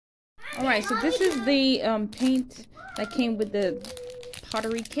Alright, so this is the paint that came with the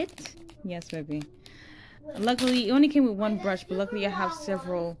pottery kit. Yes, baby. Luckily, it only came with one brush, but luckily I have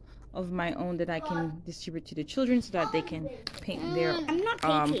several of my own that I can distribute to the children so that they can paint their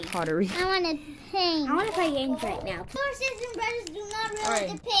pottery. I want to paint. I want to play games right now. Horses and brothers do not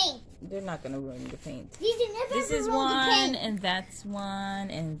ruin the paint. They're not going to ruin the paint. This is one, and that's one,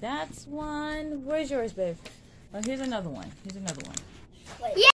 and that's one. Where's yours, babe? Oh, here's another one. Here's another one.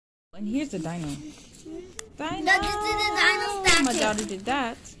 Yeah. And here's the dino. Dino. No, this is the dino statue. My daughter did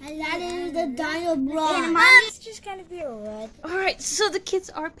that. And that is the dino bronze. It's just gonna be a red. Alright, so the kids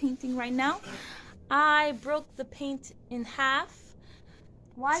are painting right now. I broke the paint in half.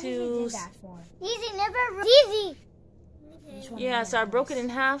 Why did you do that for? Easy, never easy. Yeah, so I broke it in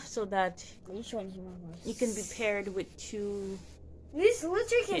half so that You it can be paired with two. This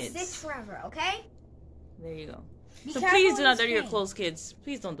literally can kids. stick forever, okay? There you go. Be So careful please do with not this dirty your paint. clothes, kids.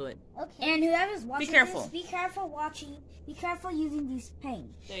 Please don't do it. Okay. And whoever's watching careful. this, be careful watching. Be careful using these paint.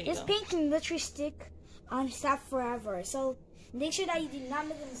 There you This go. paint can literally stick on stuff forever. So make sure that you do not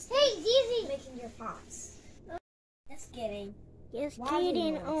make a mistake Hey, Zizi. making your pots. Just kidding. Just Why do you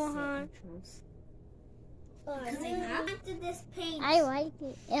kidding, want Because they have? this paint. I like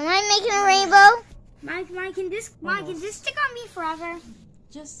it. Am I making a rainbow? Mike, can this stick on me forever?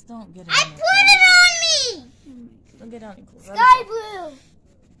 Just don't get it I on your put it on me. clothes. Don't get it on your clothes. Sky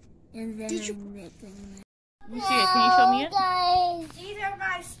blue. And then Let me see it. Can you show me it? Guys. These are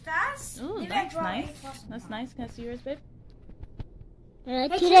my stats. Ooh, that's nice. That's nice. Can I see yours, babe?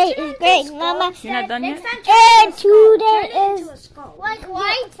 Today is great, Mama. You're not done yet? And today is like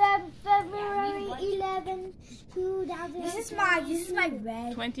white. February 11, 2000. This is my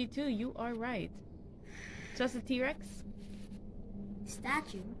red 22. You are right. So that's a T-Rex?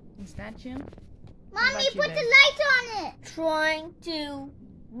 statue. Is that Jim? Mommy, about you, put the babe? lights on it. Trying to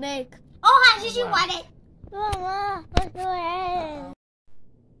make. Oh, how did you Wow. want it? Mama, what's the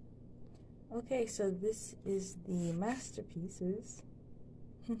Okay, so this is the masterpieces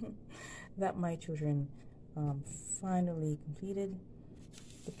that my children finally completed.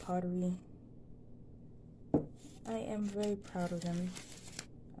 The pottery. I am very proud of them.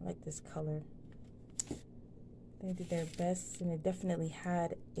 I like this color. They did their best, and they definitely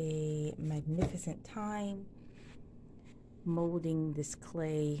had a magnificent time molding this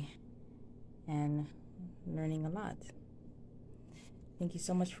clay and learning a lot. Thank you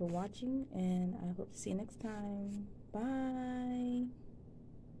so much for watching, and I hope to see you next time. Bye.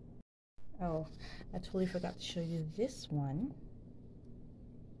 Oh, I totally forgot to show you this one.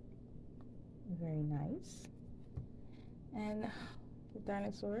 Very nice. And the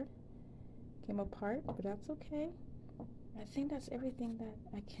dinosaur came apart, but that's okay. I think that's everything that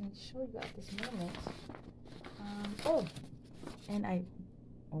I can show you at this moment. Oh, and I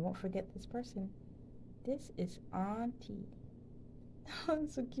won't forget this person. This is Auntie.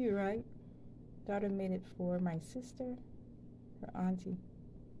 So cute, right? Daughter made it for my sister, her auntie.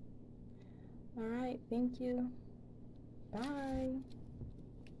 All right, thank you. Bye.